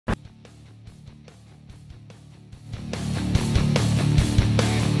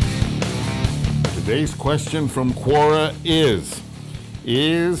Today's question from Quora is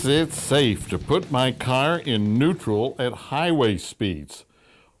it safe to put my car in neutral at highway speeds?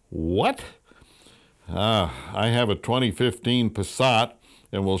 What? I have a 2015 Passat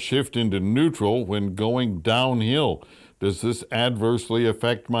and will shift into neutral when going downhill. Does this adversely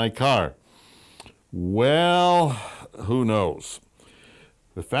affect my car? Well, who knows?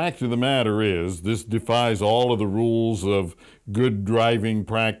 The fact of the matter is, this defies all of the rules of good driving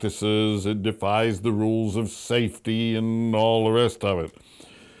practices. It defies the rules of safety and all the rest of it.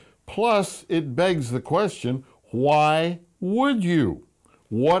 Plus, it begs the question, why would you?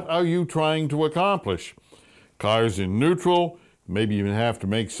 What are you trying to accomplish? Car's in neutral, maybe you have to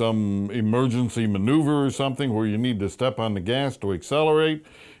make some emergency maneuver or something where you need to step on the gas to accelerate.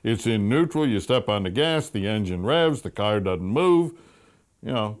 It's in neutral, you step on the gas, the engine revs, the car doesn't move.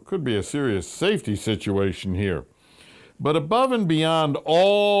 You know, could be a serious safety situation here. But above and beyond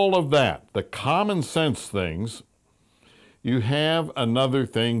all of that, the common sense things, you have another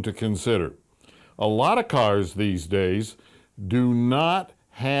thing to consider. A lot of cars these days do not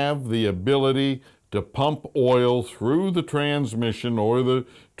have the ability to pump oil through the transmission or the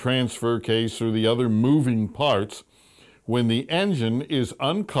transfer case or the other moving parts when the engine is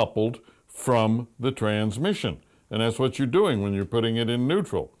uncoupled from the transmission. And that's what you're doing when you're putting it in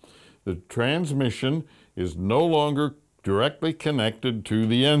neutral. The transmission is no longer directly connected to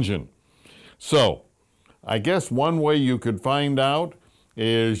the engine. So, I guess one way you could find out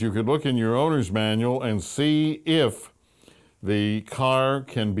is you could look in your owner's manual and see if the car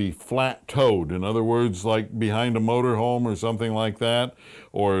can be flat towed. In other words, like behind a motorhome or something like that,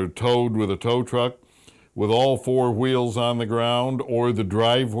 or towed with a tow truck with all four wheels on the ground or the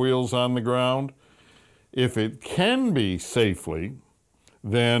drive wheels on the ground. If it can be safely,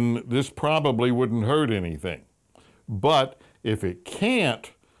 then this probably wouldn't hurt anything. But if it can't,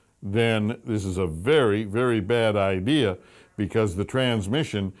 then this is a very, very bad idea because the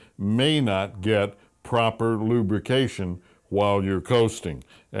transmission may not get proper lubrication while you're coasting,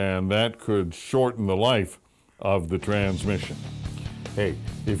 and that could shorten the life of the transmission. Hey,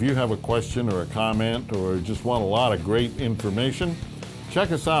 if you have a question or a comment or just want a lot of great information,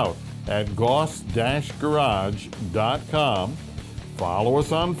 check us out at goss-garage.com. Follow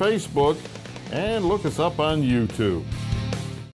us on Facebook and look us up on YouTube.